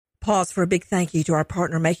Pause for a big thank you to our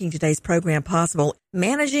partner making today's program possible.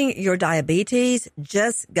 Managing your diabetes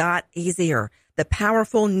just got easier. The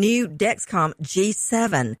powerful new Dexcom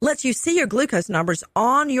G7 lets you see your glucose numbers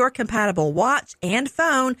on your compatible watch and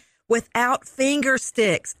phone without finger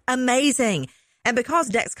sticks. Amazing. And because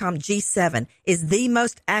Dexcom G7 is the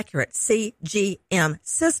most accurate CGM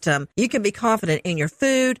system, you can be confident in your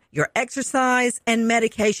food, your exercise, and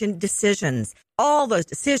medication decisions. All those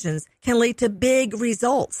decisions can lead to big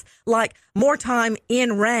results, like more time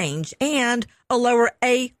in range and a lower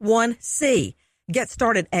A1C. Get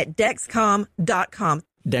started at Dexcom.com.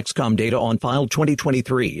 Dexcom data on file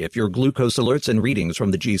 2023. If your glucose alerts and readings from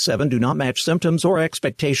the G7 do not match symptoms or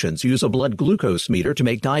expectations, use a blood glucose meter to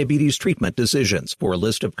make diabetes treatment decisions. For a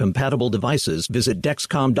list of compatible devices, visit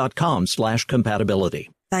Dexcom.com/compatibility.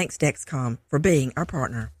 Thanks, Dexcom, for being our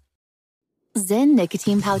partner. Zyn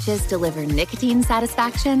nicotine pouches deliver nicotine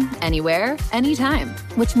satisfaction anywhere, anytime,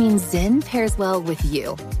 which means Zyn pairs well with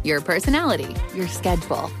you, your personality, your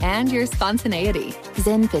schedule, and your spontaneity.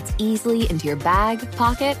 Zyn fits easily into your bag,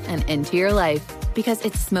 pocket, and into your life because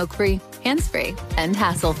it's smoke-free, hands-free, and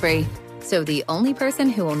hassle-free. So the only person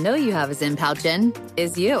who will know you have a Zyn pouch in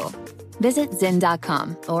is you. Visit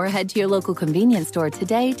Zyn.com or head to your local convenience store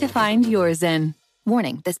today to find your Zyn.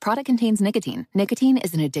 Warning, this product contains nicotine. Nicotine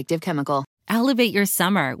is an addictive chemical. Elevate your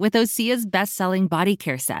summer with Osea's best-selling body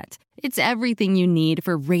care set. It's everything you need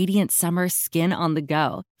for radiant summer skin on the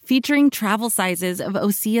go. Featuring travel sizes of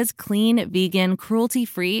Osea's clean, vegan,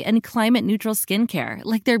 cruelty-free, and climate-neutral skincare,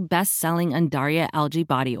 like their best-selling Undaria algae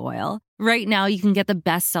body oil. Right now, you can get the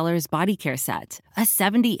bestsellers body care set, a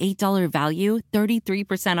 $78 value,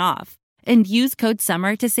 33% off. And use code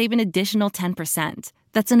SUMMER to save an additional 10%.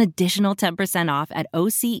 That's an additional 10% off at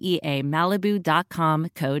OSEAMalibu.com,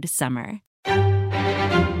 code SUMMER.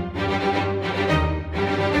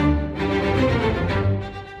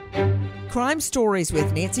 Crime Stories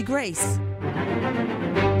with Nancy Grace.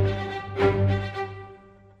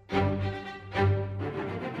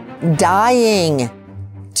 Dying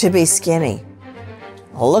to be skinny.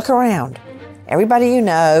 Look around. Everybody you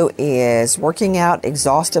know is working out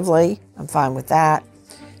exhaustively. I'm fine with that.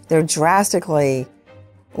 They're drastically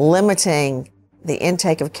limiting the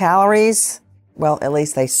intake of calories. Well, at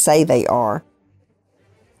least they say they are.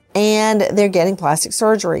 And they're getting plastic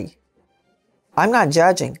surgery. I'm not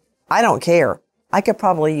judging. I don't care. I could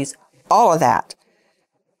probably use all of that.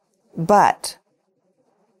 But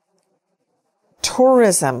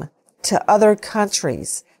tourism to other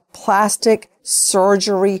countries, plastic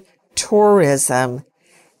surgery tourism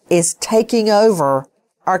is taking over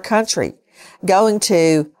our country. Going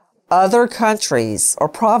to other countries or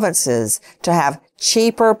provinces to have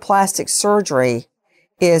cheaper plastic surgery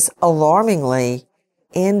is alarmingly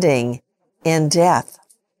ending in death.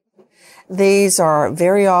 These are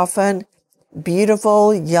very often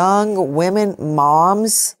beautiful young women,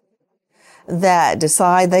 moms, that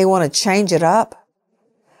decide they want to change it up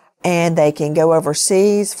and they can go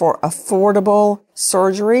overseas for affordable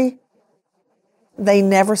surgery. They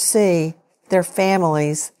never see their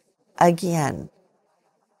families again.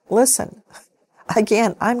 Listen,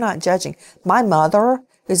 again, I'm not judging. My mother,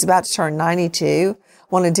 who's about to turn 92,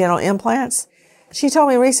 wanted dental implants. She told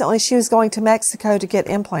me recently she was going to Mexico to get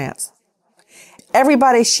implants.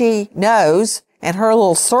 Everybody she knows in her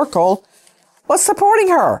little circle was supporting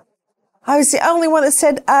her. I was the only one that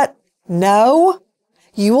said, no,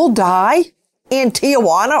 you will die in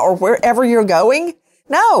Tijuana or wherever you're going.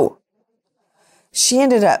 No. She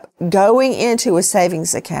ended up going into a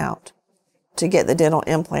savings account to get the dental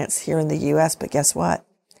implants here in the U.S. But guess what?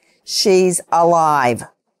 She's alive.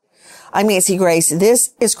 I'm Nancy Grace.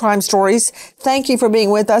 This is Crime Stories. Thank you for being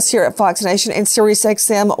with us here at Fox Nation and Sirius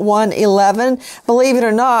XM 111. Believe it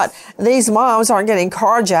or not, these moms aren't getting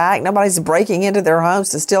carjacked. Nobody's breaking into their homes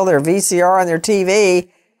to steal their VCR and their TV.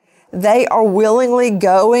 They are willingly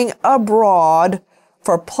going abroad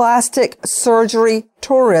for plastic surgery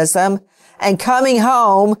tourism and coming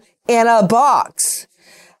home in a box.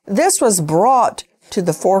 This was brought to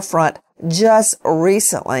the forefront just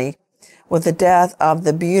recently with the death of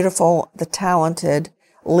the beautiful, the talented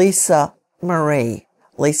Lisa Marie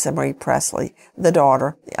Presley, the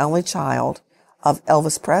daughter, the only child of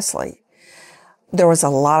Elvis Presley. There was a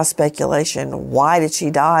lot of speculation. Why did she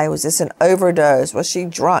die? Was this an overdose? Was she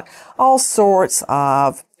drunk? All sorts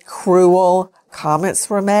of cruel comments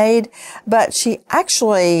were made, but she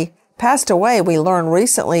actually passed away, we learned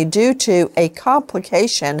recently, due to a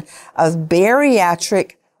complication of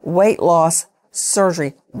bariatric weight loss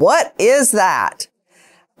surgery. What is that?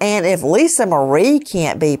 And if Lisa Marie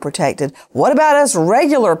can't be protected, what about us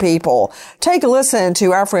regular people? Take a listen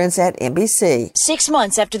to our friends at NBC. 6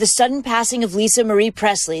 months after the sudden passing of Lisa Marie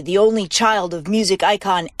Presley, the only child of music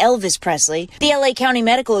icon Elvis Presley, the LA County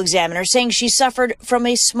Medical Examiner saying she suffered from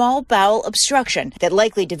a small bowel obstruction that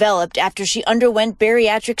likely developed after she underwent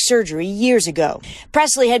bariatric surgery years ago.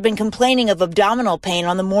 Presley had been complaining of abdominal pain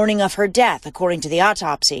on the morning of her death, according to the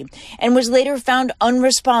autopsy, and was later found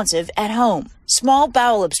unresponsive at home. Small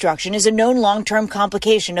bowel obstruction is a known long-term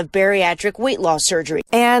complication of bariatric weight loss surgery.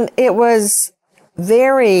 And it was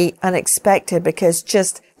very unexpected because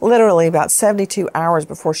just literally about 72 hours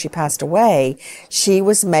before she passed away, she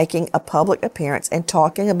was making a public appearance and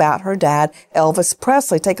talking about her dad, Elvis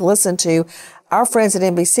Presley. Take a listen to our friends at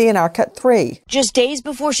NBC in our Cut 3. Just days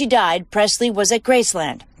before she died, Presley was at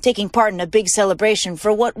Graceland, taking part in a big celebration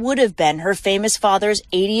for what would have been her famous father's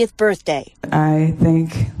 80th birthday. I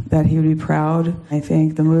think that he would be proud. I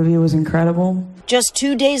think the movie was incredible. Just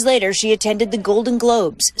 2 days later, she attended the Golden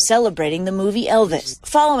Globes, celebrating the movie Elvis.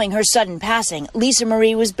 Following her sudden passing, Lisa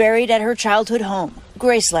Marie was buried at her childhood home,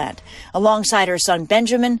 Graceland, alongside her son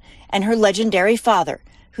Benjamin and her legendary father,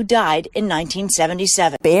 who died in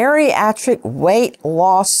 1977. Bariatric weight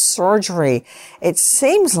loss surgery. It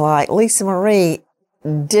seems like Lisa Marie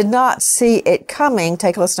did not see it coming.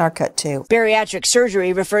 Take a listen to our Cut 2. Bariatric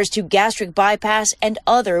surgery refers to gastric bypass and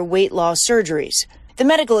other weight loss surgeries. The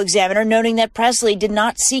medical examiner noting that Presley did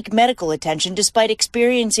not seek medical attention despite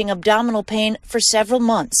experiencing abdominal pain for several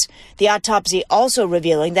months. The autopsy also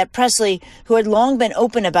revealing that Presley, who had long been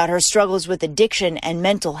open about her struggles with addiction and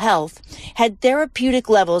mental health, had therapeutic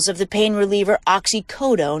levels of the pain reliever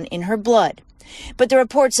oxycodone in her blood. But the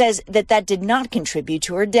report says that that did not contribute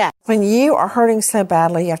to her death. When you are hurting so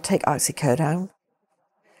badly, you have to take oxycodone.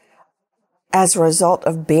 As a result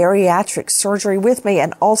of bariatric surgery, with me,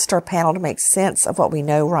 an all-star panel to make sense of what we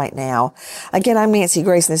know right now. Again, I'm Nancy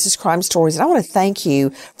Grace, and this is Crime Stories, and I want to thank you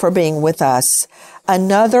for being with us.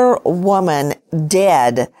 Another woman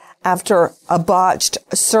dead after a botched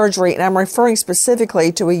surgery, and I'm referring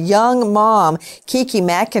specifically to a young mom, Kiki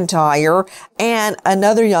McIntyre, and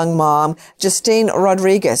another young mom, Justine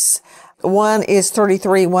Rodriguez. One is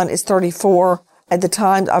 33, one is 34. At the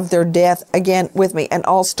time of their death. Again, with me, an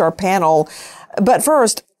all-star panel. But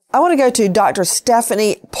first, I want to go to Dr.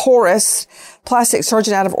 Stephanie Porras, plastic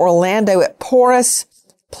surgeon out of Orlando at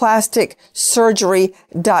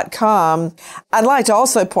porrasplasticsurgery.com. I'd like to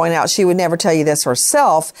also point out, she would never tell you this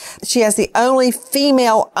herself, she has the only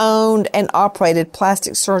female-owned and operated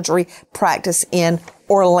plastic surgery practice in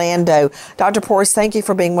Orlando. Dr. Porras, thank you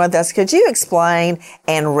for being with us. Could you explain,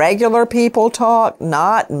 and regular people talk,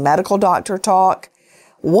 not medical doctor talk,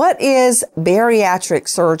 what is bariatric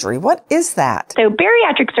surgery? What is that? So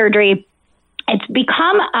bariatric surgery, it's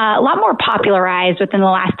become a lot more popularized within the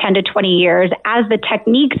last 10 to 20 years as the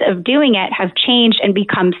techniques of doing it have changed and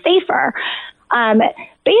become safer.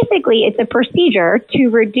 Basically, it's a procedure to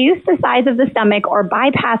reduce the size of the stomach or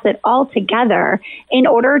bypass it altogether in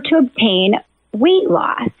order to obtain weight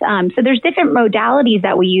loss. So there's different modalities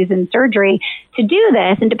that we use in surgery to do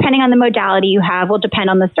this, and depending on the modality you have will depend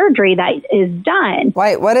on the surgery that is done.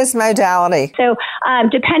 Wait, what is modality? So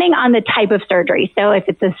depending on the type of surgery, so if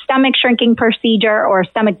it's a stomach shrinking procedure or a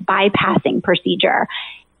stomach bypassing procedure,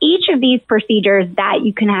 each of these procedures that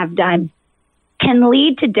you can have done can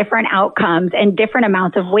lead to different outcomes and different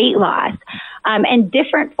amounts of weight loss and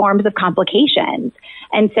different forms of complications.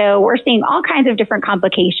 And so we're seeing all kinds of different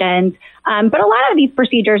complications, but a lot of these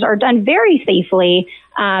procedures are done very safely.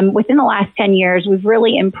 Within the last 10 years, we've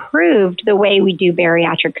really improved the way we do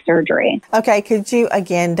bariatric surgery. Okay, could you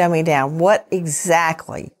again dummy down? What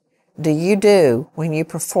exactly do you do when you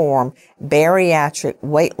perform bariatric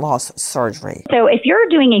weight loss surgery? So if you're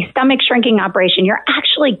doing a stomach shrinking operation, you're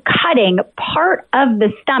actually cutting part of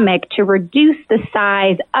the stomach to reduce the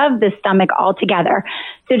size of the stomach altogether.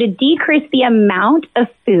 So to decrease the amount of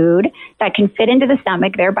food that can fit into the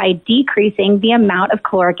stomach, thereby decreasing the amount of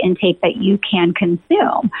caloric intake that you can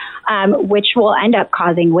consume, which will end up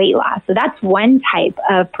causing weight loss. So that's one type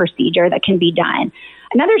of procedure that can be done.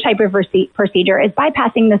 Another type of procedure is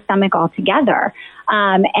bypassing the stomach altogether.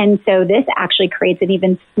 And so this actually creates an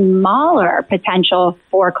even smaller potential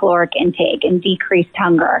for caloric intake and decreased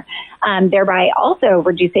hunger, thereby also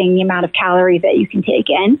reducing the amount of calories that you can take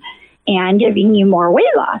in and giving you more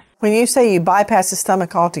weight loss. When you say you bypass the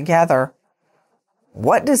stomach altogether,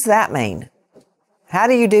 what does that mean? How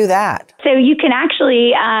do you do that? So you can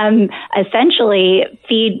actually essentially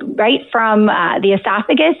feed right from the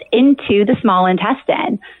esophagus into the small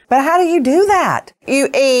intestine. But how do you do that? You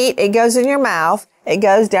eat, it goes in your mouth, it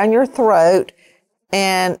goes down your throat,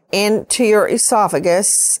 and into your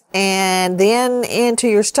esophagus and then into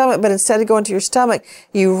your stomach. But instead of going to your stomach,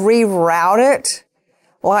 you reroute it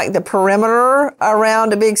like the perimeter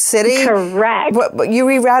around a big city. Correct. But you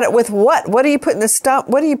reroute it with what? What do you put in the stomach?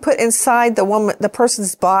 What do you put inside the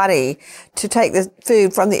person's body to take the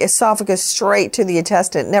food from the esophagus straight to the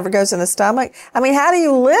intestine? It never goes in the stomach. I mean, how do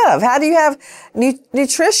you live? How do you have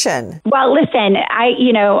nutrition? Well, listen,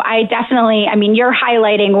 you're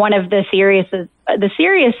highlighting one of the serious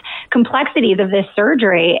complexities of this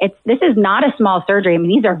surgery. This is not a small surgery. I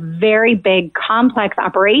mean, these are very big, complex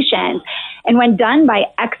operations. And when done by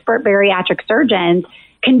expert bariatric surgeons,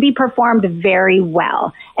 can be performed very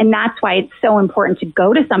well. And that's why it's so important to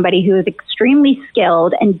go to somebody who is extremely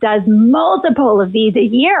skilled and does multiple of these a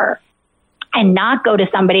year, and not go to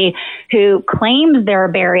somebody who claims they're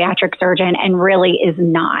a bariatric surgeon and really is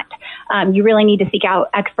not. You really need to seek out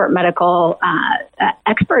expert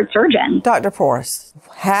surgeons. Dr. Porras,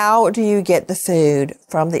 how do you get the food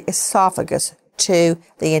from the esophagus to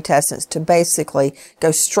the intestines to basically go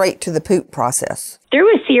straight to the poop process? Through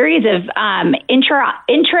a series of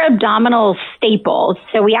intra-abdominal staples.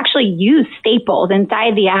 So we actually use staples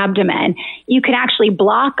inside the abdomen. You can actually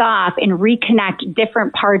block off and reconnect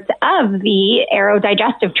different parts of the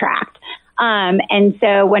aerodigestive tract. And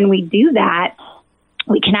so when we do that,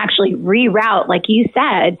 we can actually reroute, like you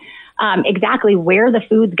said, exactly where the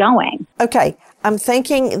food's going. Okay, I'm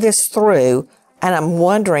thinking this through, and I'm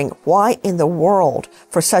wondering why in the world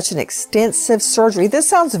for such an extensive surgery. This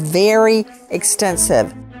sounds very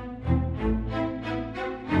extensive.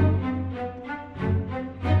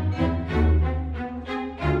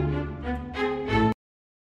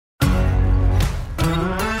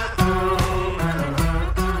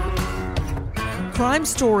 Crime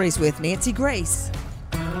Stories with Nancy Grace.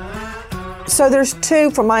 So there's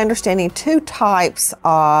from my understanding, two types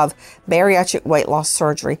of bariatric weight loss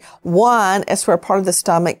surgery. One is where part of the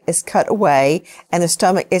stomach is cut away and the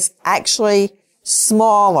stomach is actually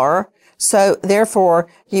smaller. So therefore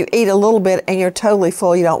you eat a little bit and you're totally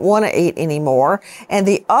full. You don't want to eat anymore. And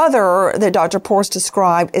the other that Dr. Porras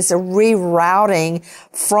described is a rerouting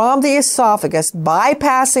from the esophagus,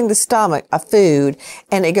 bypassing the stomach of food,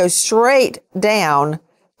 and it goes straight down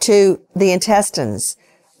to the intestines.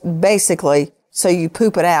 Basically, so you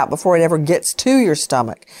poop it out before it ever gets to your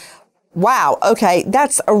stomach. Wow. Okay.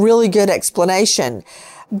 That's a really good explanation,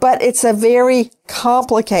 but it's a very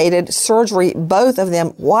complicated surgery, both of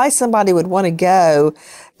them. Why somebody would want to go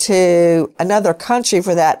to another country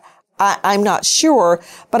for that, I'm not sure,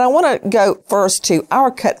 but I want to go first to our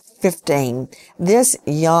Cut 15. This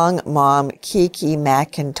young mom, Kiki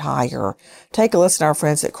McIntyre. Take a listen to our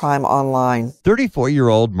friends at Crime Online.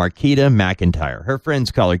 34-year-old Marquita McIntyre. Her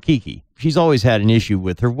friends call her Kiki. She's always had an issue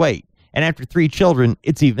with her weight, and after 3 children,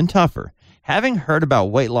 it's even tougher. Having heard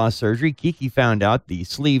about weight loss surgery, Kiki found out the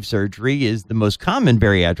sleeve surgery is the most common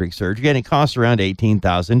bariatric surgery, and it costs around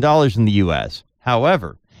 $18,000 in the U.S.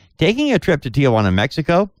 However, taking a trip to Tijuana,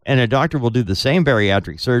 Mexico, and a doctor will do the same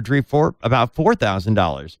bariatric surgery for about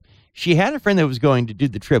 $4,000. She had a friend that was going to do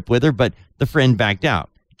the trip with her, but the friend backed out.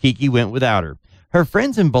 Kiki went without her. Her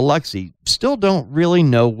friends in Biloxi still don't really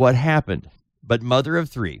know what happened, but mother of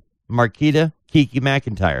 3, Marquita Kiki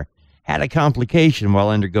McIntyre, had a complication while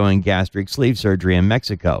undergoing gastric sleeve surgery in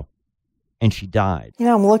Mexico, and she died. You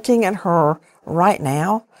know, I'm looking at her right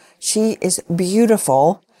now. She is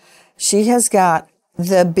beautiful. She has got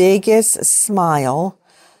the biggest smile.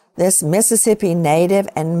 This Mississippi native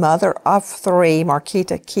and mother of 3,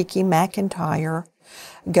 Marquita Kiki McIntyre,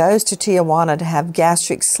 goes to Tijuana to have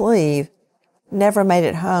gastric sleeve, never made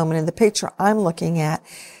it home. And in the picture I'm looking at,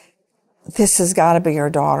 this has got to be her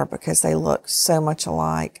daughter because they look so much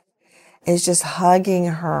alike. Is just hugging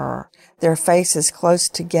her, their faces close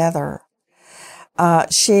together.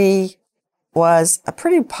 She was a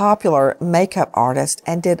pretty popular makeup artist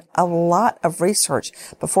and did a lot of research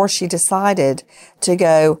before she decided to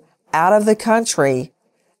go out of the country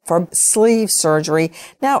for sleeve surgery.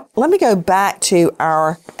 Now, let me go back to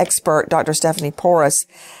our expert, Dr. Stephanie Porras.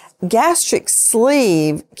 Gastric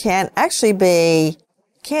sleeve can't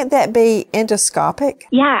that be endoscopic?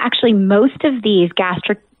 Yeah, actually, most of these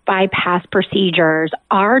gastric bypass procedures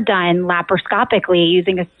are done laparoscopically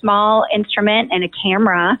using a small instrument and a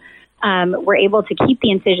camera. We're able to keep the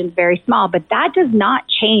incisions very small, but that does not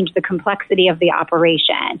change the complexity of the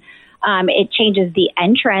operation. It changes the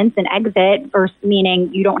entrance and exit,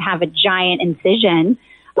 meaning you don't have a giant incision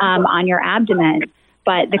on your abdomen.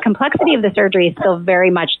 But the complexity of the surgery is still very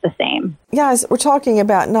much the same. Guys, we're talking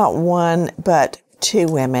about not one, but 2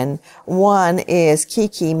 women. One is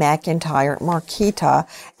Kiki McIntyre, Marquita,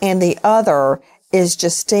 and the other is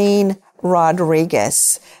Justine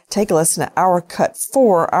Rodriguez. Take a listen to our cut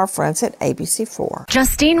for our friends at ABC4.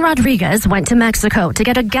 Justine Rodriguez went to Mexico to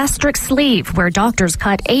get a gastric sleeve where doctors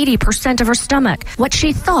cut 80% of her stomach. What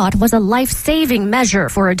she thought was a life-saving measure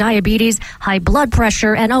for her diabetes, high blood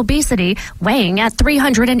pressure, and obesity, weighing at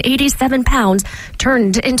 387 pounds,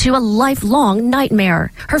 turned into a lifelong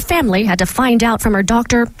nightmare. Her family had to find out from her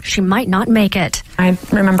doctor she might not make it. I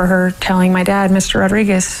remember her telling my dad, Mr.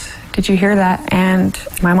 Rodriguez, did you hear that? And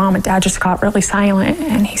my mom and dad just got really silent.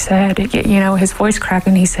 And he said, his voice cracked.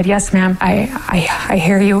 And he said, yes, ma'am, I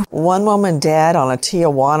hear you. One woman dead on a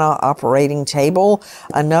Tijuana operating table.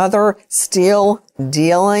 Another still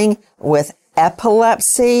dealing with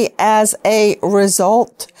epilepsy as a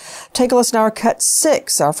result. Take a listen to our cut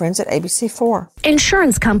 6, our friends at ABC4.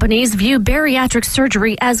 Insurance companies view bariatric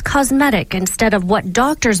surgery as cosmetic instead of what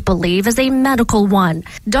doctors believe is a medical one.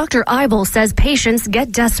 Dr. Eibel says patients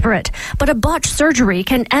get desperate, but a botched surgery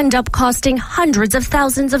can end up costing hundreds of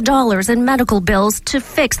thousands of dollars in medical bills to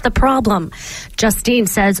fix the problem. Justine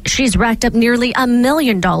says she's racked up nearly $1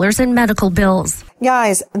 million in medical bills.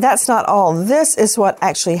 Guys, that's not all. This is what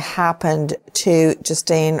actually happened to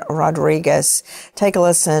Justine Rodriguez. Take a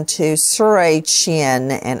listen to Surrey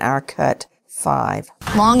Chin in our cut 5.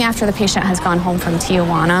 Long after the patient has gone home from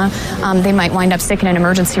Tijuana, they might wind up sick in an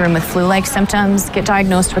emergency room with flu-like symptoms, get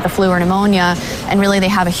diagnosed with a flu or pneumonia, and really they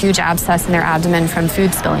have a huge abscess in their abdomen from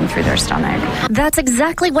food spilling through their stomach. That's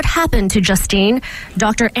exactly what happened to Justine.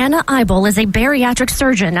 Dr. Anna Eibel is a bariatric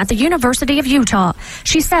surgeon at the University of Utah.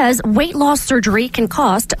 She says weight loss surgery can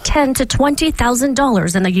cost $10,000 to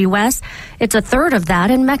 $20,000 in the U.S. It's a third of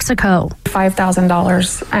that in Mexico.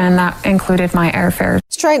 $5,000, and that included my airfare.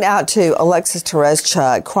 Straight out to Alexis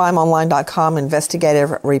Tereszchuk, crimeonline.com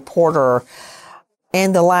investigative reporter.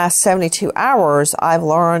 In the last 72 hours, I've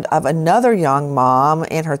learned of another young mom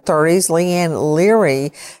in her 30s, Leanne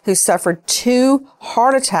Leary, who suffered 2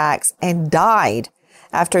 heart attacks and died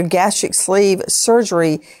after gastric sleeve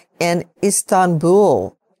surgery in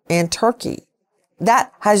Istanbul, in Turkey.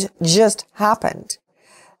 That has just happened.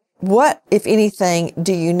 What, if anything,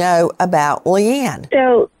 do you know about Leanne?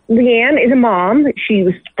 So Leanne is a mom. She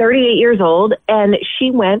was 38 years old, and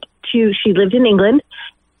she lived in England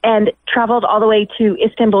and traveled all the way to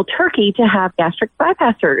Istanbul, Turkey to have gastric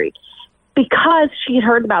bypass surgery because she had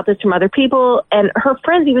heard about this from other people. And her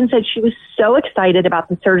friends even said she was so excited about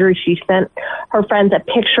the surgery. She sent her friends a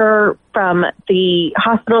picture from the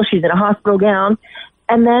hospital. She's in a hospital gown.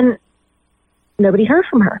 And then nobody heard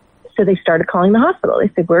from her. So they started calling the hospital. They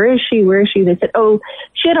said, where is she? Where is she? They said, oh,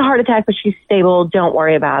 she had a heart attack, but she's stable. Don't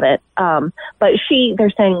worry about it. But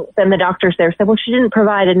they're saying, then the doctors there said, well, she didn't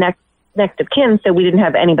provide a next of kin, so we didn't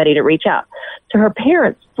have anybody to reach out. So her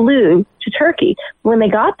parents flew to Turkey. When they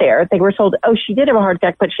got there, they were told, oh, she did have a heart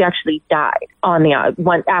attack, but she actually died on the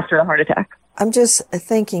after the heart attack. I'm just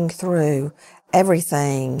thinking through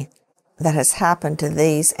everything that has happened to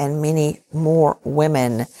these and many more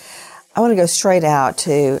women. I want to go straight out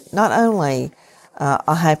to not only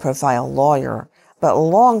a high-profile lawyer, but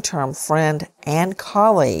long-term friend and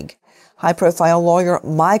colleague, high-profile lawyer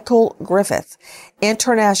Michael Griffith,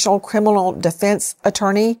 international criminal defense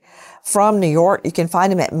attorney from New York. You can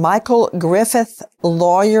find him at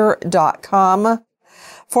michaelgriffithlawyer.com.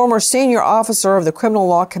 Former senior officer of the Criminal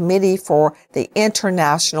Law Committee for the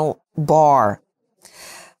International Bar.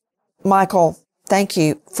 Michael, thank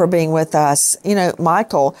you for being with us. You know,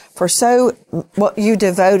 Michael, you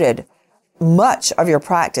devoted much of your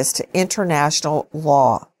practice to international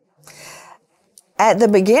law. At the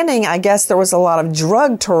beginning, I guess there was a lot of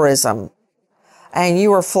drug tourism, and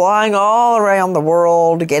you were flying all around the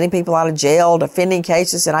world, getting people out of jail, defending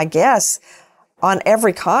cases, and I guess on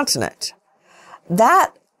every continent.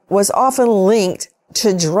 That was often linked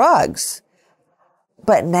to drugs.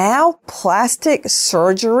 But now, plastic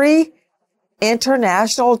surgery,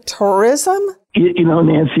 international tourism? You know,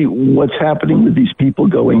 Nancy, what's happening with these people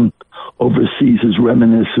going overseas is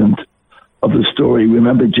reminiscent of the story.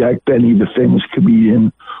 Remember Jack Benny, the famous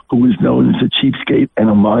comedian who was known as a cheapskate and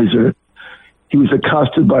a miser? He was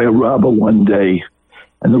accosted by a robber one day,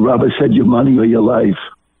 and the robber said, your money or your life.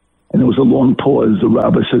 And there was a long pause. The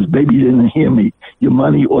robber says, maybe you didn't hear me, your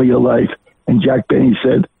money or your life. And Jack Benny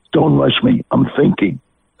said, don't rush me, I'm thinking.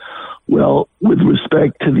 Well, with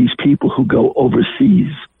respect to these people who go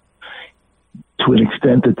overseas, to an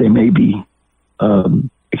extent that they may be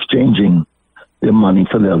exchanging their money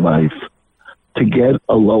for their life, to get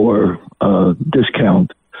a lower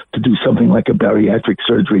discount to do something like a bariatric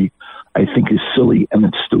surgery, I think is silly and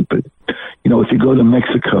it's stupid. If you go to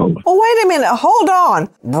Mexico. Well, wait a minute. Hold on,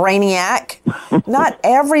 brainiac. Not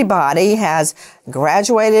everybody has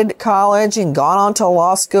graduated college and gone on to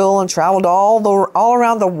law school and traveled all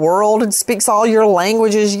around the world and speaks all your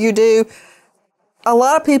languages you do. A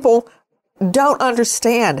lot of people don't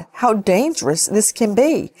understand how dangerous this can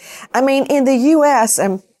be. I mean, in the U.S.,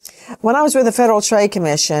 and when I was with the Federal Trade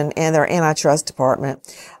Commission and their antitrust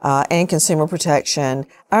department and consumer protection,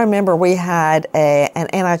 I remember we had an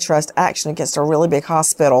antitrust action against a really big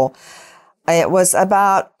hospital. It was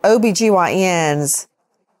about OBGYNs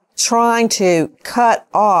trying to cut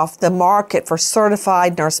off the market for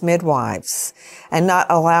certified nurse midwives and not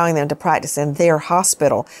allowing them to practice in their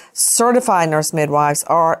hospital. Certified nurse midwives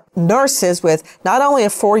are nurses with not only a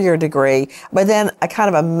 4-year degree, but then a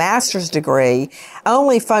kind of a master's degree,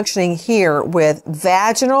 only functioning here with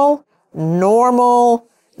vaginal, normal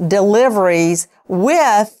deliveries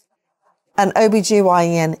with an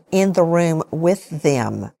OBGYN in the room with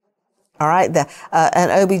them. All right, an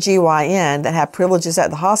OBGYN that had privileges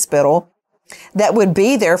at the hospital that would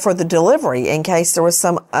be there for the delivery in case there was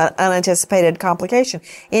some unanticipated complication.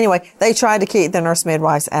 Anyway, they tried to keep the nurse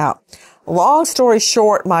midwives out. Long story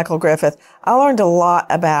short, Michael Griffith, I learned a lot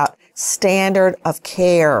about standard of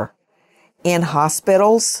care in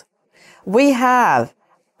hospitals. We have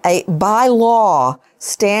a by law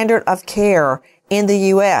standard of care in the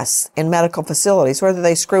U.S. in medical facilities. Whether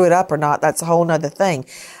they screw it up or not, that's a whole nother thing.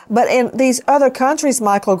 But in these other countries,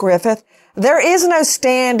 Michael Griffith, there is no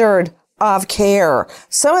standard of care.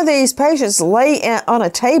 Some of these patients lay on a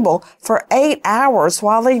table for 8 hours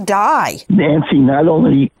while they die. Nancy, not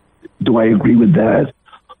only do I agree with that,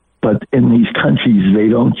 but in these countries, they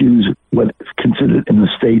don't use what is considered in the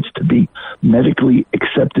States to be medically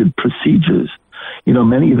accepted procedures.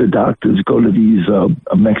 Many of the doctors go to these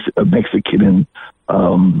Mexican,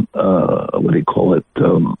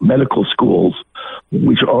 medical schools,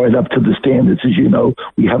 which aren't up to the standards. As you know,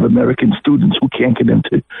 we have American students who can't get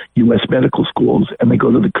into U.S. medical schools, and they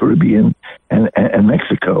go to the Caribbean and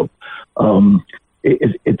Mexico.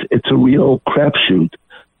 It's a real crapshoot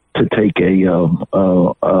to take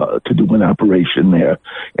to do an operation there,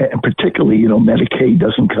 and particularly, Medicaid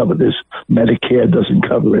doesn't cover this, Medicare doesn't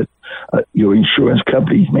cover it, your insurance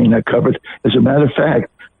companies may not cover it. As a matter of fact,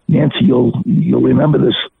 Nancy, you'll remember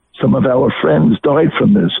this. Some of our friends died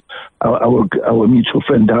from this. Our mutual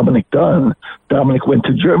friend Dominic Dunn. Dominic went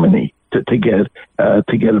to Germany to get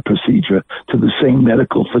a procedure to the same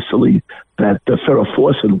medical facility that Farrah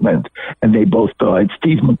Fawcett went, and they both died.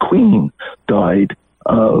 Steve McQueen died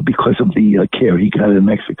because of the care he got in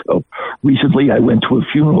Mexico. Recently, I went to a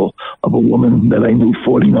funeral of a woman that I knew,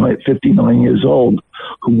 59 years old,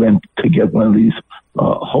 who went to get one of these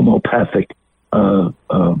homeopathic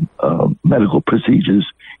medical procedures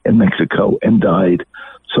in Mexico and died.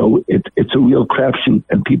 So it's a real crapshoot,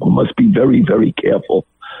 and people must be very, very careful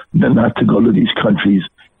not to go to these countries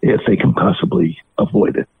if they can possibly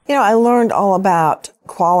avoid it. I learned all about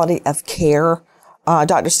quality of care.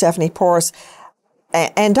 Dr. Stephanie Porras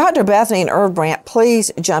and Dr. Bethany and Irv Brandt,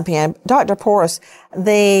 please jump in. Dr. Porras,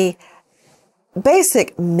 the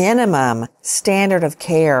basic minimum standard of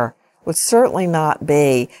care would certainly not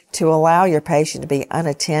be to allow your patient to be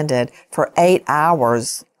unattended for 8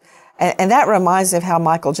 hours. And that reminds me of how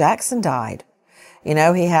Michael Jackson died. He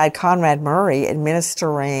had Conrad Murray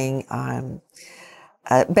administering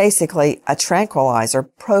basically a tranquilizer,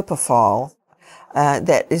 propofol,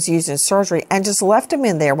 that is used in surgery, and just left him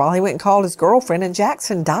in there while he went and called his girlfriend, and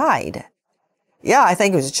Jackson died. Yeah, I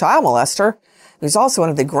think he was a child molester. He was also one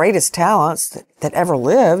of the greatest talents that ever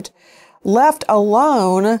lived. Left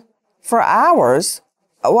alone for hours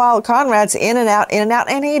while Conrad's in and out,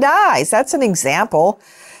 and he dies. That's an example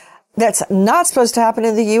that's not supposed to happen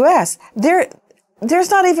in the U.S. There's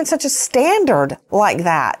not even such a standard like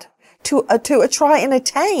that to try and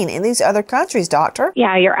attain in these other countries, doctor.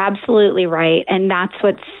 Yeah, you're absolutely right. And that's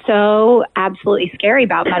what's so absolutely scary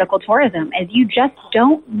about medical tourism is you just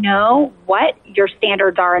don't know what your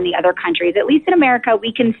standards are in the other countries. At least in America,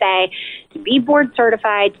 we can say to be board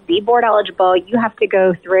certified, to be board eligible, you have to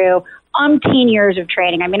go through umpteen years of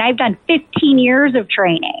training. I mean, I've done 15 years of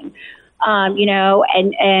training. And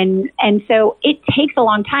so it takes a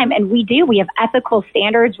long time. And we have ethical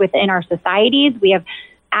standards within our societies. We have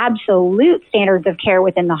absolute standards of care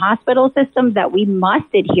within the hospital systems that we must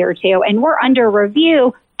adhere to. And we're under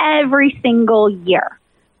review every single year.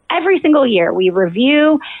 Every single year we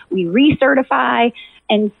review, we recertify.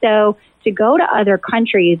 And so to go to other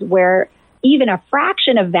countries where even a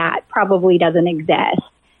fraction of that probably doesn't exist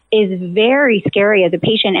is very scary as a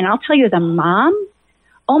patient. And I'll tell you as a mom,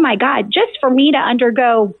 oh my God, just for me to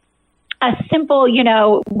undergo a simple,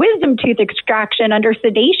 wisdom tooth extraction under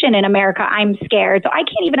sedation in America, I'm scared. So I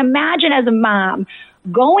can't even imagine as a mom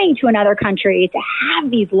going to another country to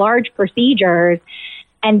have these large procedures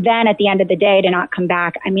and then at the end of the day to not come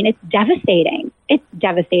back. I mean, it's devastating. It's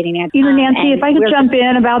devastating, Nancy. Nancy, if I could jump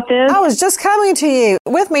in about this. I was just coming to you.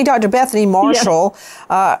 With me, Dr. Bethany Marshall,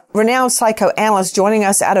 renowned psychoanalyst, joining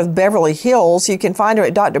us out of Beverly Hills. You can find her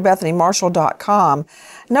at drbethanymarshall.com.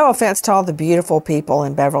 No offense to all the beautiful people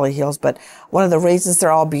in Beverly Hills, but one of the reasons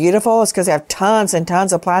they're all beautiful is because they have tons and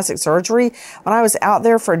tons of plastic surgery. When I was out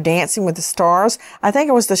there for Dancing with the Stars, I think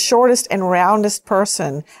I was the shortest and roundest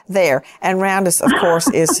person there. And roundest, of course,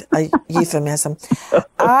 is a euphemism.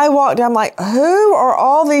 I walked down, I'm like, who are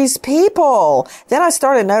all these people? Then I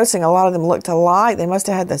started noticing a lot of them looked alike. They must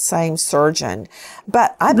have had the same surgeon.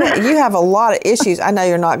 But I bet you have a lot of issues. I know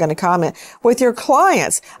you're not going to comment with your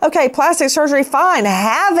clients. Okay, plastic surgery, fine,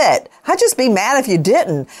 have it. I'd just be mad if you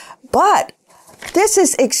didn't. But this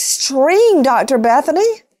is extreme, Dr.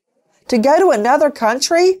 Bethany. To go to another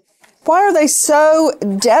country, why are they so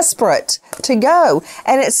desperate to go?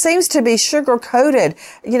 And it seems to be sugar-coated,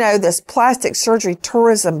 this plastic surgery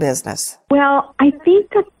tourism business. Well, I think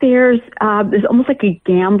that there's almost like a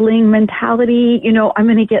gambling mentality. I'm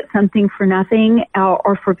going to get something for nothing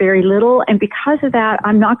or for very little. And because of that,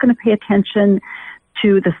 I'm not going to pay attention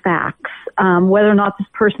to the facts, whether or not this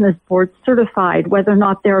person is board certified, whether or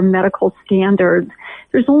not there are medical standards.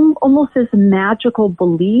 There's almost this magical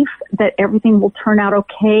belief that everything will turn out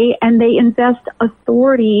okay, and they invest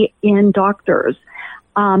authority in doctors,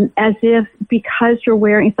 as if because you're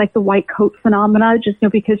wearing, it's like the white coat phenomena, just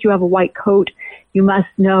because you have a white coat, you must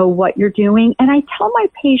know what you're doing. And I tell my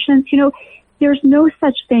patients, there's no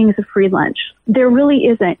such thing as a free lunch. There really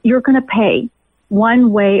isn't. You're going to pay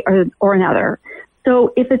one way or another.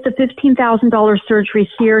 So if it's a $15,000 surgery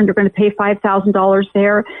here and you're going to pay $5,000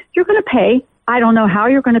 there, you're going to pay. I don't know how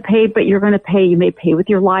you're going to pay, but you're going to pay. You may pay with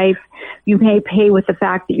your life. You may pay with the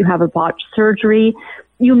fact that you have a botched surgery.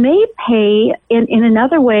 You may pay in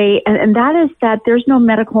another way, and that is that there's no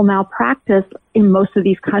medical malpractice in most of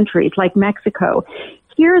these countries, like Mexico.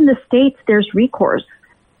 Here in the States, there's recourse.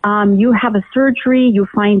 You have a surgery, you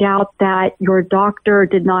find out that your doctor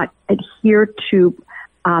did not adhere to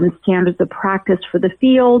standards of practice for the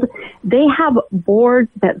field. They have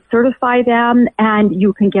boards that certify them, and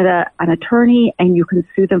you can get an attorney and you can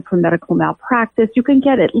sue them for medical malpractice. You can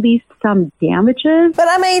get at least some damages. But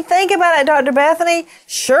think about it, Dr. Bethany.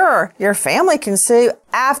 Sure, your family can sue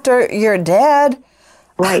after you're dead.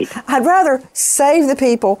 Right. I'd rather save the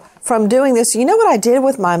people from doing this. You know what I did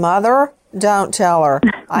with my mother? Don't tell her.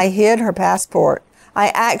 I hid her passport. I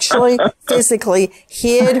actually physically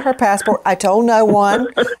hid her passport. I told no one,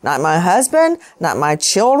 not my husband, not my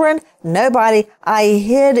children, nobody. I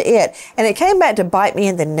hid it. And it came back to bite me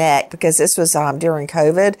in the neck because this was during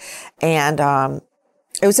COVID. And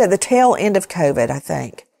it was at the tail end of COVID, I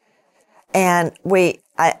think. And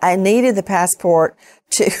I needed the passport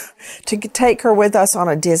to take her with us on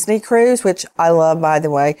a Disney cruise, which I love, by the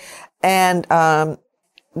way. And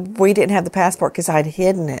we didn't have the passport because I'd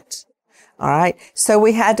hidden it. All right. So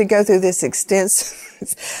we had to go through this extensive,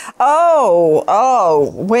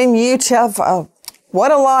 when you tell,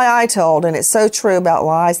 what a lie I told. And it's so true about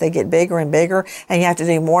lies. They get bigger and bigger and you have to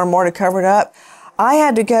do more and more to cover it up. I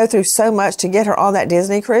had to go through so much to get her on that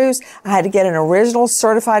Disney cruise. I had to get an original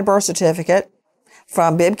certified birth certificate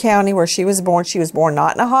from Bibb County where she was born. She was born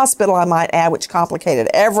not in a hospital, I might add, which complicated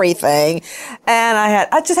everything. And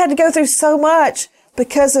I just had to go through so much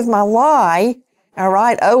because of my lie. All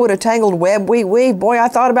right. Oh, what a tangled web we weave. Boy, I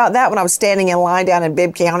thought about that when I was standing in line down in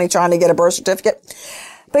Bibb County trying to get a birth certificate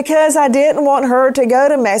because I didn't want her to go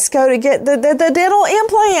to Mexico to get the dental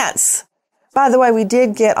implants. By the way, we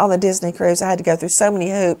did get on the Disney cruise. I had to go through so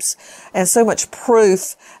many hoops and so much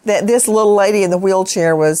proof that this little lady in the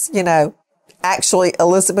wheelchair was, actually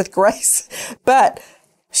Elizabeth Grace. But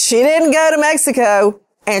she didn't go to Mexico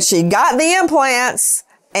and she got the implants.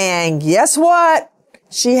 And guess what?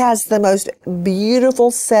 She has the most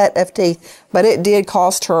beautiful set of teeth, but it did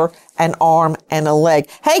cost her an arm and a leg.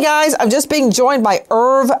 Hey guys, I'm just being joined by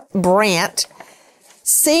Irv Brandt,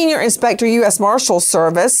 Senior Inspector, U.S. Marshals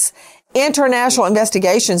Service, International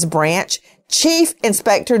Investigations Branch, Chief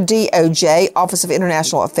Inspector, DOJ, Office of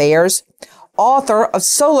International Affairs, author of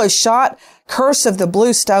Solo Shot, Curse of the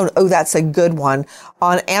Blue Stone. Oh, that's a good one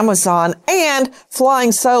on Amazon, and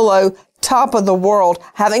Flying Solo, Top of the World.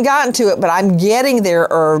 Haven't gotten to it, but I'm getting there,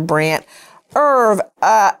 Irv Brandt. Irv,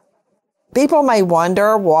 People may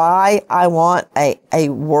wonder why I want a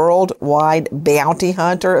worldwide bounty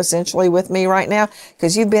hunter essentially with me right now,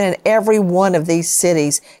 because you've been in every one of these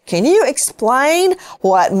cities. Can you explain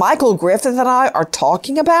what Michael Griffith and I are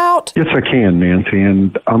talking about? Yes, I can, Nancy,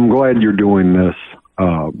 and I'm glad you're doing this,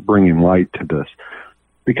 bringing light to this,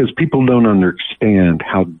 because people don't understand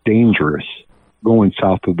how dangerous going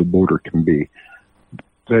south of the border can be.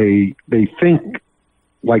 They think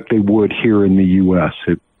like they would here in the U.S.,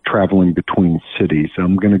 traveling between cities.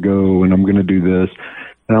 I'm going to go and I'm going to do this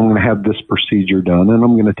and I'm going to have this procedure done and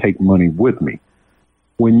I'm going to take money with me.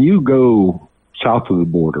 When you go south of the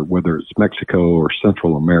border, whether it's Mexico or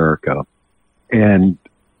Central America, and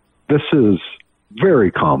this is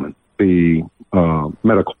very common, the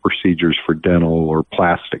medical procedures for dental or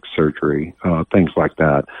plastic surgery, things like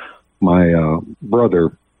that. My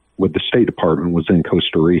brother with the State Department was in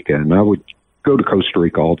Costa Rica, and I would go to Costa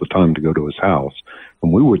Rica all the time to go to his house.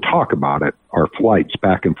 And we would talk about it, our flights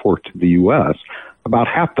back and forth to the U.S. About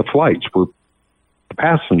half the flights were the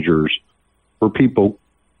passengers were people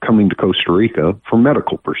coming to Costa Rica for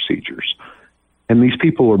medical procedures. And these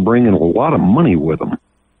people are bringing a lot of money with them,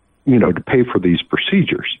 to pay for these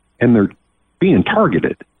procedures. And they're being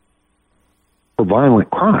targeted for violent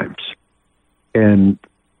crimes. And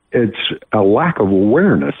it's a lack of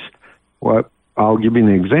awareness. Well, I'll give you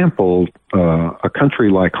an example. A country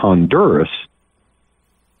like Honduras,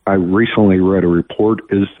 I recently read a report,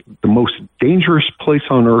 is the most dangerous place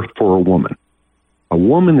on earth for a woman. A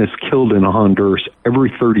woman is killed in Honduras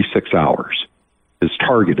every 36 hours, is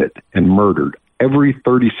targeted and murdered every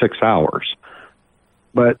 36 hours.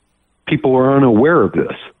 But people are unaware of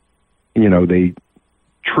this. They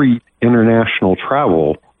treat international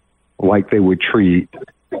travel like they would treat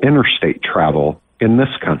interstate travel in this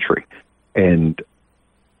country. And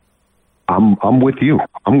I'm with you.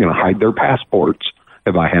 I'm going to hide their passports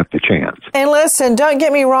if I have the chance. And listen, don't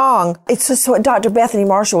get me wrong. It's just what Dr. Bethany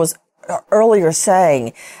Marshall was earlier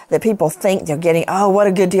saying, that people think they're getting, oh, what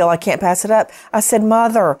a good deal, I can't pass it up. I said,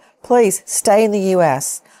 Mother, please stay in the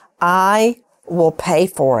U.S. I will pay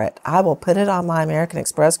for it. I will put it on my American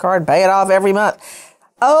Express card, pay it off every month.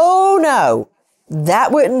 Oh, no,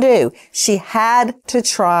 that wouldn't do. She had to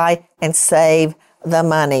try and save the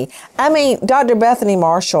money. I mean, Dr. Bethany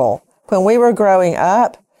Marshall, when we were growing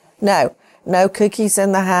up, no cookies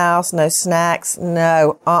in the house, no snacks,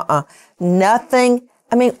 nothing.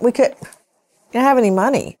 I mean, we didn't have any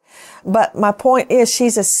money. But my point is,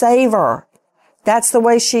 she's a saver. That's the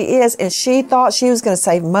way she is. And she thought she was going to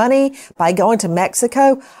save money by going to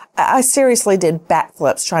Mexico. I seriously did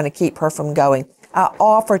backflips trying to keep her from going. I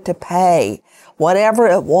offered to pay whatever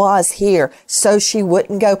it was here so she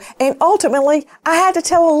wouldn't go. And ultimately, I had to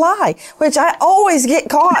tell a lie, which I always get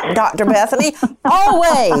caught, Dr. Bethany,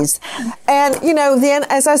 always. And, then,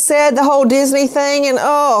 as I said, the whole Disney thing and,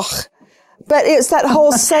 but it's that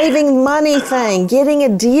whole saving money thing, getting a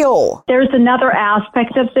deal. There's another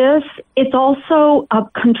aspect of this. It's also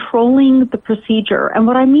controlling the procedure. And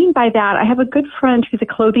what I mean by that, I have a good friend who's a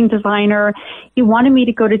clothing designer. He wanted me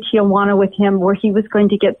to go to Tijuana with him where he was going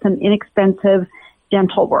to get some inexpensive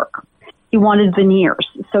dental work. He wanted veneers.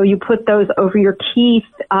 So you put those over your teeth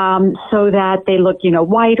so that they look,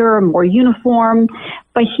 whiter, more uniform.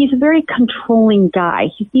 But he's a very controlling guy.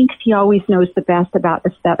 He thinks he always knows the best about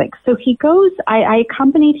aesthetics. So he goes, I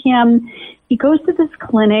accompanied him. He goes to this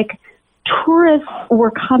clinic. Tourists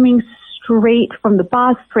were coming straight from the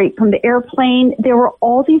bus, straight from the airplane. There were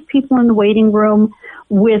all these people in the waiting room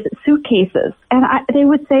with suitcases. And they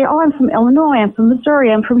would say, oh, I'm from Illinois, I'm from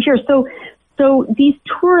Missouri, I'm from here. So these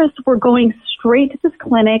tourists were going straight to this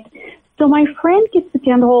clinic. So my friend gets the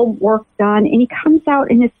dental work done, and he comes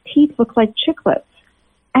out, and his teeth look like chiclets.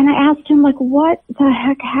 And I asked him, what the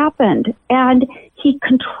heck happened? And he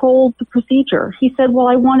controlled the procedure. He said, well,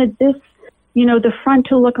 I wanted this, the front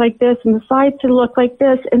to look like this and the sides to look like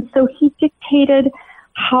this. And so he dictated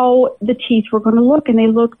how the teeth were going to look, and they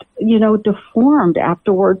looked, deformed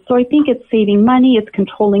afterwards. So I think it's saving money, it's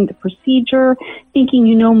controlling the procedure, thinking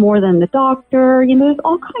you know more than the doctor. There's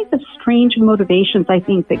all kinds of strange motivations, I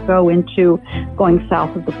think, that go into going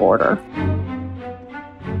south of the border.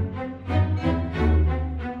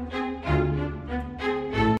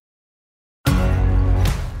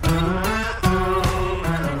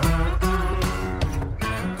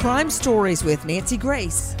 Crime Stories with Nancy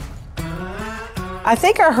Grace. I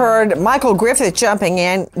think I heard Michael Griffith jumping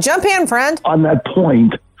in. Jump in, friend. On that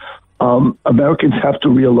point, Americans have to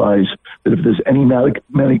realize that if there's any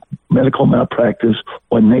medical malpractice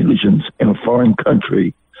or negligence in a foreign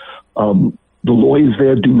country, the lawyers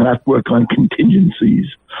there do not work on contingencies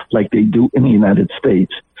like they do in the United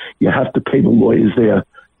States. You have to pay the lawyers there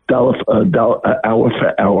hour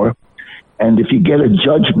for hour. And if you get a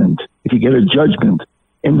judgment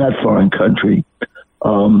in that foreign country,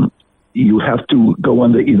 you have to go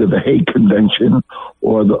under either the Hague Convention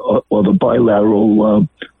or the bilateral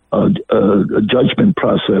judgment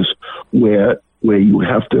process, where you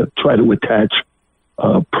have to try to attach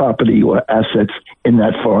property or assets in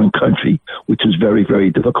that foreign country, which is very, very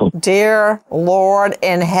difficult. Dear Lord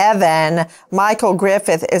in heaven, Michael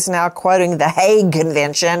Griffith is now quoting the Hague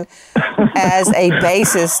Convention as a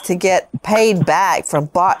basis to get paid back from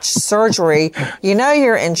botched surgery. You know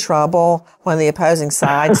you're in trouble when the opposing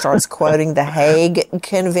side starts quoting the Hague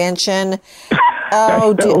Convention.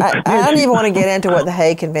 Oh, I don't even want to get into what the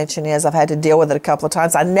Hague Convention is. I've had to deal with it a couple of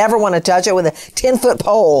times. I never want to touch it with a 10-foot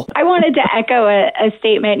pole. I wanted to echo a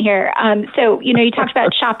statement here. So, you talked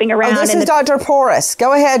about shopping around. This is Dr. Porras.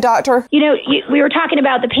 Go ahead, doctor. We were talking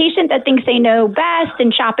about the patient that thinks they know best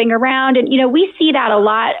and shopping around. And, we see that a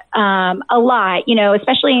lot,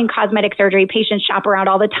 especially in cosmetic surgery. Patients shop around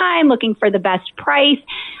all the time looking for the best price.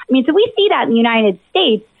 So we see that in the United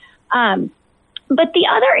States. But the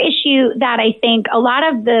other issue that I think a lot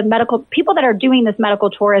of the medical people that are doing this medical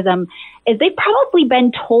tourism is they've probably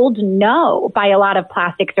been told no by a lot of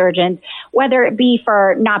plastic surgeons, whether it be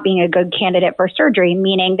for not being a good candidate for surgery,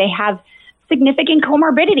 meaning they have significant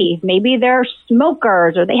comorbidities. Maybe they're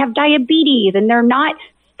smokers or they have diabetes and they're not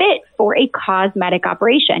fit for a cosmetic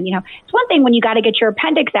operation. It's one thing when you got to get your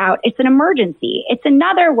appendix out. It's an emergency. It's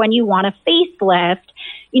another when you want a facelift.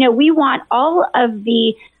 We want all of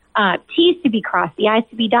the T's to be crossed, the I's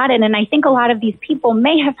to be dotted. And I think a lot of these people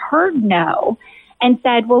may have heard no and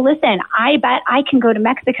said, well, listen, I bet I can go to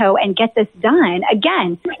Mexico and get this done.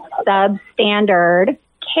 Again, substandard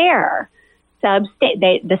care.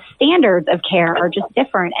 The standards of care are just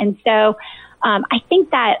different. And so I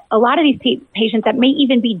think that a lot of these patients that may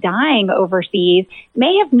even be dying overseas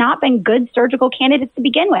may have not been good surgical candidates to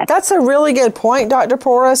begin with. That's a really good point, Dr.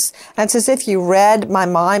 Porras. And it's as if you read my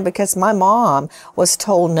mind, because my mom was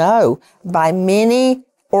told no by many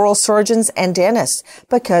oral surgeons and dentists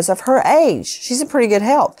because of her age. She's in pretty good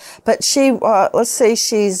health, but she,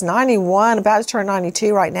 she's 91, about to turn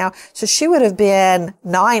 92 right now. So she would have been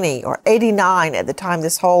 90 or 89 at the time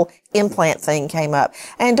this whole implant thing came up.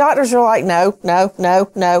 And doctors are like, no.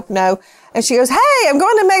 And she goes, hey, I'm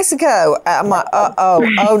going to Mexico. I'm like,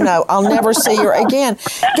 oh no, I'll never see her again.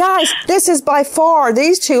 Guys, this is by far,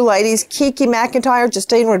 these two ladies, Kiki McIntyre,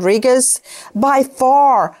 Justine Rodriguez, by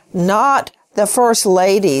far not the first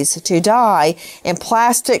ladies to die in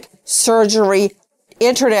plastic surgery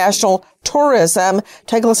international tourism.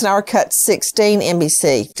 Take a listen to our cut 16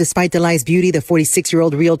 NBC. Despite Delai's beauty, the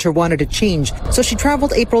 46-year-old realtor wanted to change, so she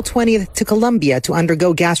traveled April 20th to Colombia to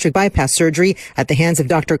undergo gastric bypass surgery at the hands of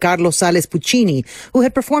Dr. Carlos Sales Puccini, who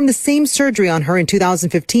had performed the same surgery on her in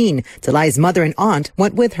 2015. Delai's mother and aunt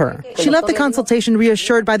went with her. She left the consultation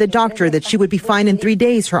reassured by the doctor that she would be fine in 3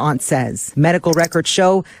 days, her aunt says. Medical records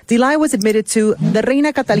show Delai was admitted to the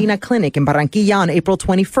Reina Catalina Clinic in Barranquilla on April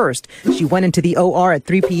 21st. She went into the OR at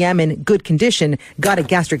 3 p.m. in good condition, got a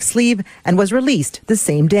gastric sleeve, and was released the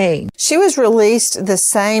same day. She was released the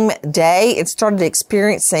same day and started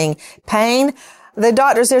experiencing pain. The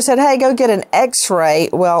doctors there said, hey, go get an x-ray.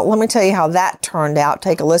 Well, let me tell you how that turned out.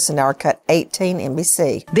 Take a listen to our cut 18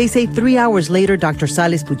 NBC. They say 3 hours later, Dr.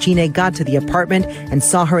 Sales Puccini got to the apartment and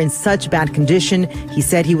saw her in such bad condition. He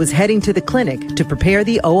said he was heading to the clinic to prepare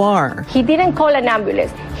the OR. He didn't call an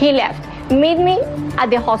ambulance. He left. Meet me at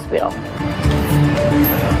the hospital.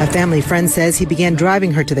 A family friend says he began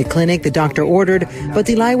driving her to the clinic the doctor ordered, but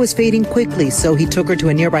Delai was fading quickly, so he took her to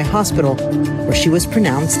a nearby hospital where she was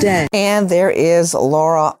pronounced dead. And there is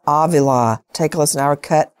Laura Avila. Take a listen to our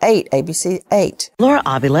cut 8, ABC 8. Laura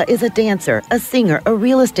Avila is a dancer, a singer, a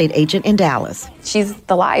real estate agent in Dallas. She's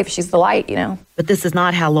the life. She's the light, But this is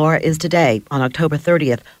not how Laura is today. On October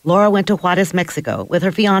 30th, Laura went to Juarez, Mexico with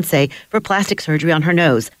her fiance for plastic surgery on her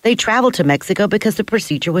nose. They traveled to Mexico because the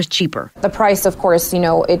procedure was cheaper. The price, of course,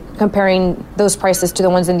 comparing those prices to the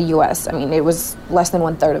ones in the U.S., it was less than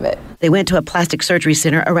 1/3 of it. They went to a plastic surgery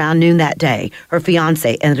center around noon that day. Her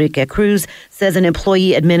fiance, Enrique Cruz, says an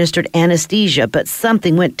employee administered anesthesia, but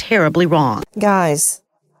something went terribly wrong. Guys,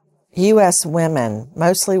 U.S. women,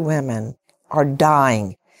 mostly women, are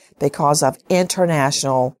dying because of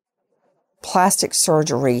international plastic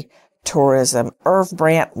surgery tourism. Irv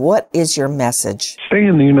Brandt, what is your message? Stay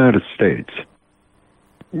in the United States.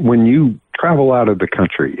 When you travel out of the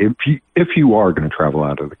country, if you are going to travel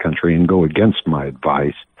out of the country and go against my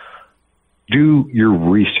advice, do your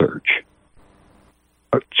research.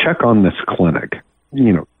 Check on this clinic.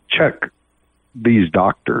 Check these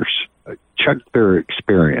doctors. Check their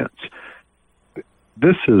experience.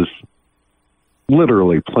 This is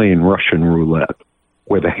literally playing Russian roulette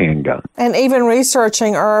with a handgun. And even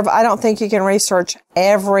researching, Irv, I don't think you can research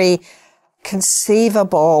every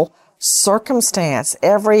conceivable circumstance,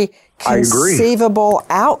 every conceivable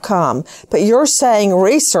outcome. But you're saying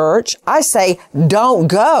research. I say don't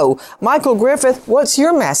go. Michael Griffith, what's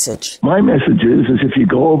your message? My message is if you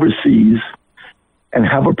go overseas and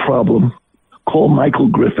have a problem, call Michael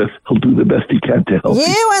Griffith. He'll do the best he can to help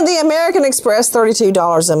you. And the American Express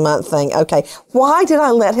 $32 a month thing. Okay. Why did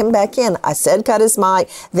I let him back in? I said cut his mic.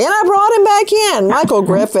 Then I brought him back in. Michael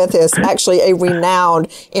Griffith is actually a renowned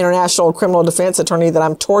international criminal defense attorney that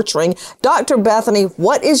I'm torturing. Dr. Bethany,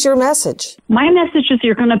 what is your message? My message is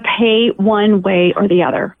you're going to pay one way or the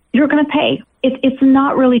other. You're going to pay. It's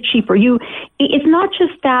not really cheaper. It's not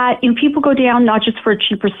just that, people go down not just for a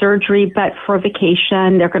cheaper surgery, but for a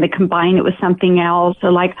vacation. They're going to combine it with something else. So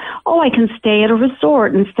like, I can stay at a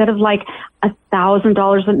resort instead of like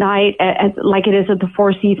 $1,000 a night, like it is at the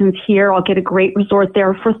Four Seasons here. I'll get a great resort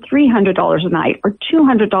there for $300 a night or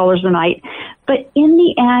 $200 a night. But in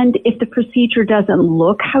the end, if the procedure doesn't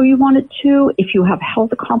look how you want it to, if you have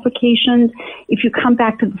health complications, if you come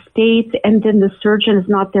back to the States and then the surgeon is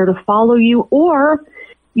not there to follow you, or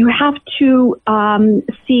you have to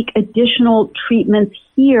seek additional treatments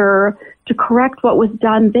here to correct what was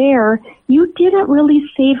done there, you didn't really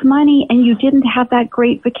save money and you didn't have that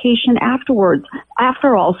great vacation afterwards,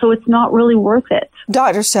 after all, so it's not really worth it.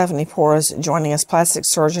 Dr. Stephanie Porras joining us, plastic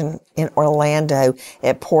surgeon in Orlando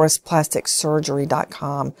at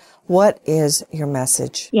porrasplasticsurgery.com. What is your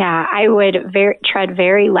message? Yeah, I would tread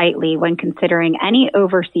very lightly when considering any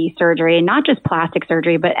overseas surgery, and not just plastic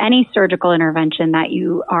surgery, but any surgical intervention that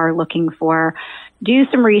you are looking for. Do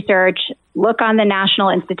some research, look on the National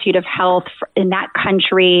Institute of Health in that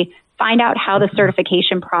country, find out how the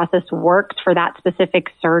certification process works for that specific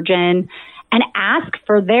surgeon, and ask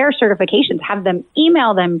for their certifications. Have them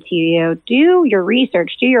email them to you. Do your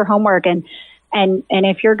research, do your homework, and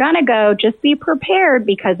if you're going to go, just be prepared,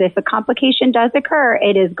 because if a complication does occur,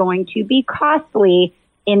 it is going to be costly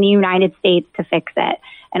in the United States to fix it.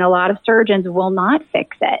 And a lot of surgeons will not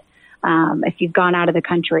fix it if you've gone out of the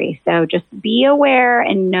country. So just be aware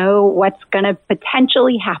and know what's going to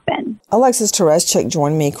potentially happen. Alexis Tereszcuk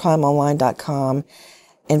joined me, crimeonline.com,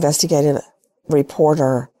 investigative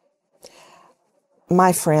reporter.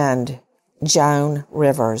 My friend, Joan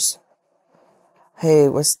Rivers,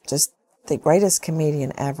 who was just the greatest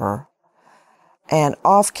comedian ever. And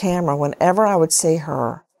off camera, whenever I would see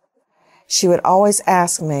her, she would always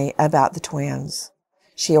ask me about the twins.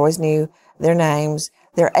 She always knew their names,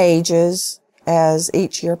 their ages as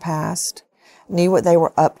each year passed, knew what they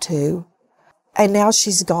were up to. And now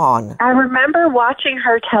she's gone. I remember watching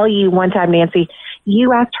her tell you one time, Nancy,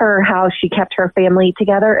 you asked her how she kept her family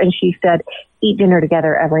together, and she said, eat dinner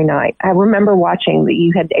together every night. I remember watching that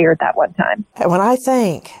you had aired that one time. And when I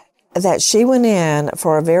think that she went in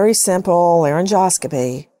for a very simple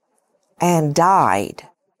laryngoscopy and died.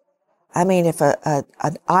 I mean, if an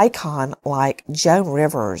icon like Joan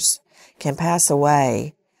Rivers can pass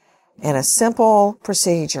away in a simple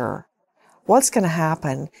procedure, what's going to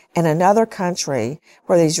happen in another country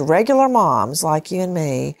where these regular moms like you and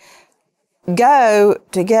me go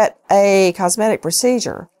to get a cosmetic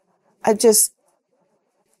procedure?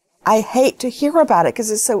 I hate to hear about it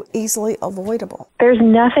because it's so easily avoidable. There's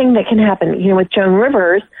nothing that can happen. With Joan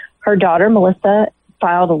Rivers, her daughter, Melissa,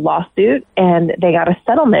 filed a lawsuit and they got a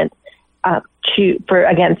settlement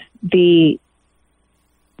against the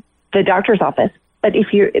doctor's office. But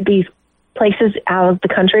if you're these places out of the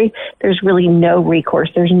country, there's really no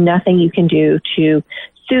recourse. There's nothing you can do to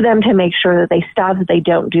sue them to make sure that they stop, that they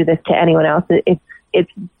don't do this to anyone else.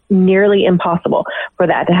 It's nearly impossible for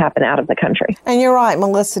that to happen out of the country. And you're right,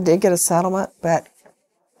 Melissa did get a settlement, but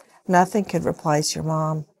nothing could replace your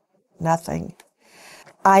mom. Nothing.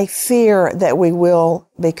 I fear that we will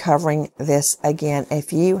be covering this again.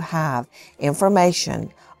 If you have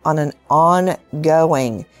information on an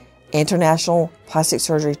ongoing international plastic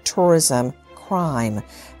surgery tourism crime,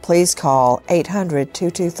 please call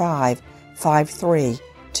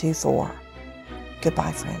 800-225-5324.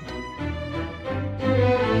 Goodbye, friend.